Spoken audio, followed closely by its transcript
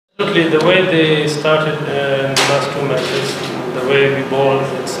absolutely. The way they started in the last two matches, the way we bowled,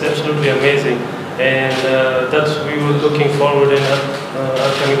 it's absolutely amazing. And that's we were looking forward in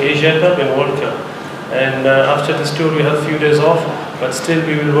upcoming Asia Cup and World Cup. And after this tour, we have a few days off, but still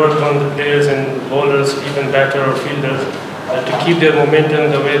we will work on the players and bowlers, even batter or fielders, to keep their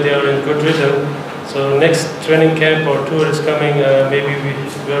momentum the way they are in good rhythm. So next training camp or tour is coming. Maybe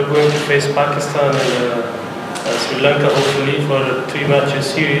we are going to face Pakistan and Sri Lanka hopefully for a 3-match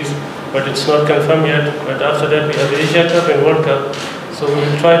series, but it's not confirmed yet. But after that we have Asia Cup and World Cup. So we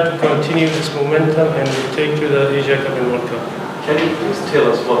will try to continue this momentum and we'll take to the Asia Cup and World Cup. Can you please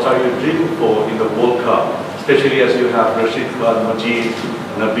tell us what are you dreaming for in the World Cup, especially as you have Rashid Khan, Majid,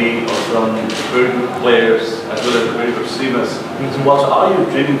 Nabi, or some very good players as well as very good seamers. So what are you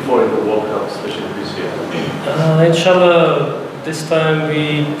dreaming for in the World Cup, especially this year? Inshallah, this time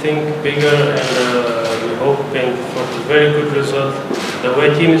we think bigger and we're hoping for a very good result. The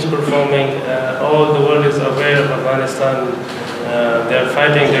way team is performing, all the world is aware of Afghanistan. They are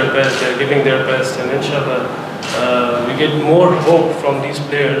fighting their best, they are giving their best, and inshallah we get more hope from these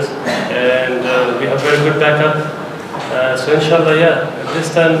players, and we have very good backup. So inshallah, yeah,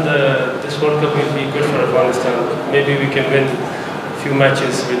 this time this World Cup will be good for Afghanistan. Maybe we can win a few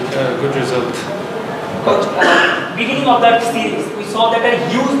matches with good result. Coach, beginning of that series, we saw that a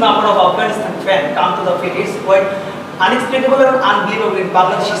huge number of Afghanistan fans come to the field. It's quite unexpectable and unbelievable in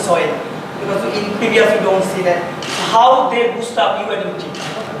Bangladeshi soil, because in previous we don't see that. How they boost up you and your team?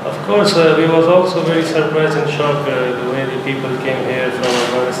 Of course, we was also very surprised and shocked the way the people came here from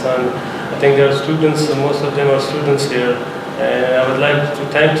Afghanistan. I think there are students, most of them are students here, and I would like to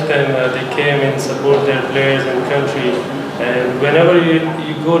thank them. They came and support their players and country. And whenever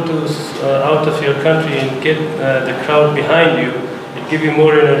you go to out of your country and get the crowd behind you, it gives you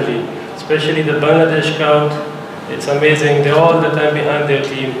more energy. Especially the Bangladesh crowd, it's amazing. They're all the time behind their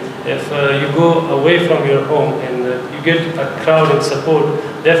team. If you go away from your home and you get a crowd and support,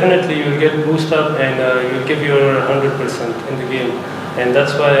 definitely you will get boosted up and you'll give your 100% in the game. And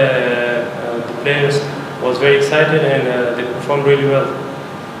that's why the players was very excited and they performed really well.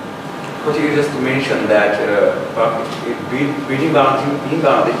 Coach, you just mentioned that beating Bangladesh in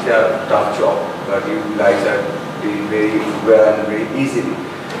Bangladesh is a tough job, but you guys are doing very well and very easily.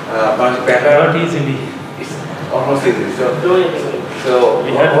 Not easily. It's almost easy. So we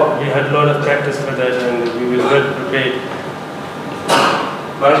had a lot of practice for that, and we were well prepared.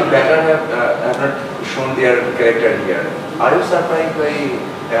 Bangladesh batter have not shown their character here. Are you surprised by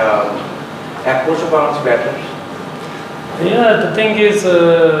approach of Bangladesh batters? Yeah, the thing is,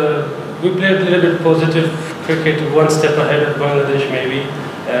 we played a little bit positive cricket, one step ahead of Bangladesh maybe,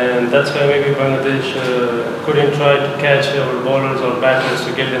 and that's why maybe Bangladesh couldn't try to catch our bowlers or batters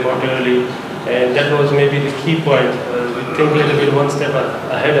to get them out early, and that was maybe the key point. We think a little bit one step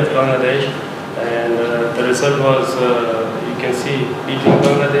ahead of Bangladesh, and the result was, you can see, beating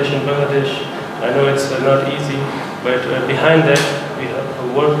Bangladesh in Bangladesh. I know it's not easy, but behind that we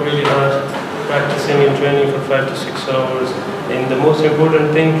have worked really hard, practicing and training for 5 to 6 hours, and the most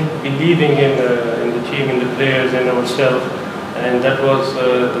important thing, believing in the team, in the players, and ourselves, and that was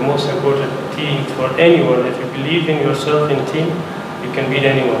the most important thing for anyone. If you believe in yourself in team, you can beat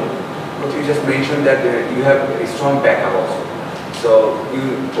anyone. But you just mentioned that you have a strong backup also. So you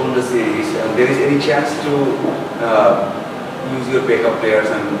own the series, and there is any chance to use your backup players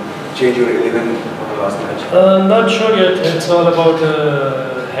and change your 11 for the last match? Not sure yet. It's all about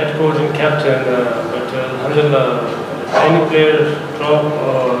head coach and captain, but alhamdulillah, if any player drop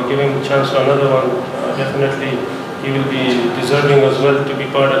or give him a chance to another one, definitely he will be deserving as well to be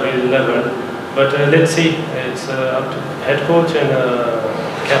part of his 11. But let's see, it's up to head coach and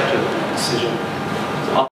captain decision.